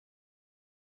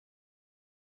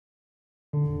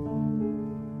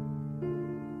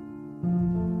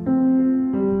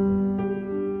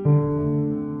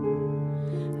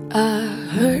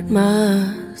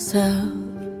myself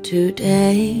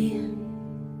today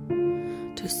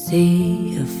to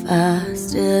see if I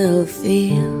still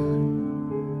feel.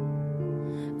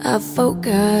 I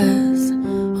focus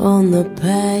on the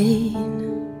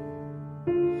pain,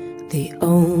 the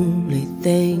only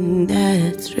thing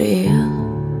that's real.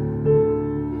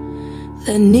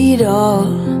 The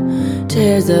needle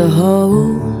tears a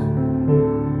hole,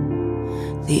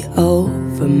 the old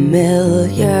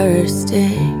familiar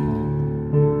sting.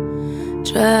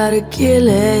 Try to kill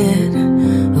it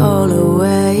all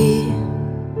away,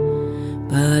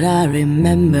 but I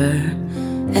remember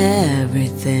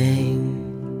everything.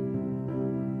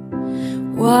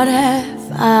 What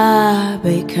have I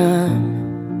become?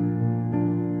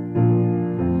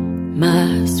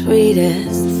 My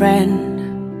sweetest friend.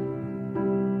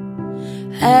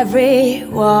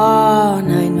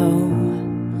 Everyone I know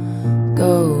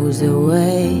goes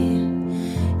away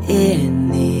in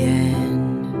the end.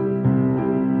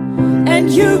 And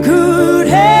you could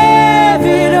have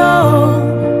it all,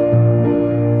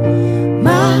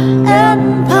 my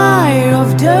empire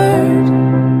of dirt.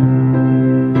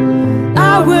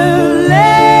 I will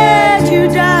let you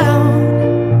down,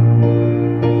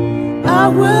 I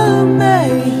will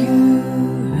make you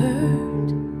hurt.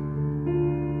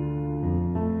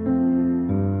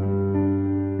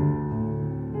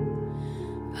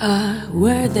 I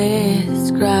wear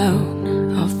this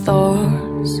crown of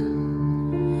thorns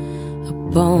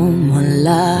upon one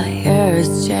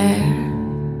liar's chair,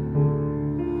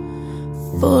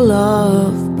 full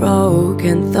of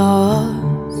broken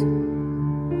thoughts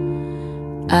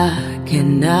I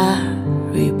cannot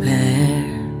repair.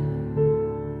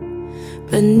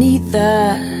 Beneath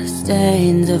the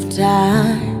stains of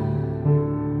time,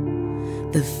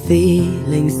 the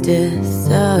feelings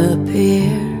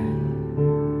disappear.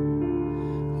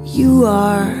 You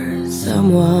are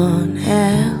someone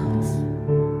else,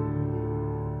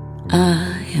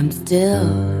 I am still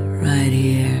right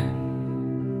here.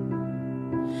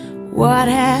 What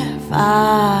have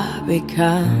I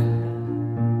become?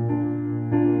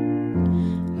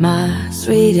 My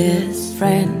sweetest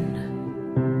friend.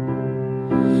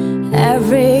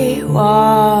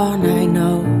 Everyone I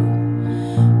know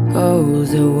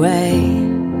goes away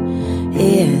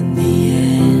in the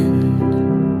end.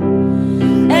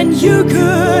 And you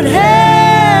could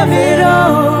have it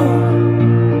all,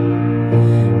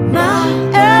 my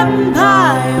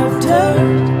empire of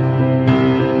dirt.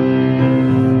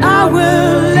 I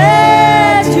will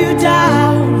let you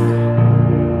down,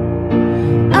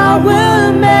 I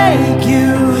will make you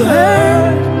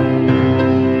hurt.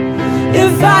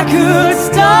 If I could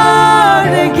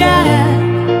start again,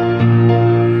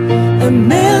 a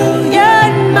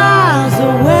million miles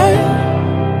away,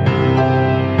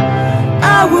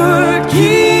 I would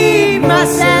keep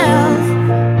myself,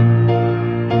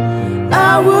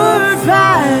 I would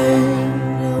fight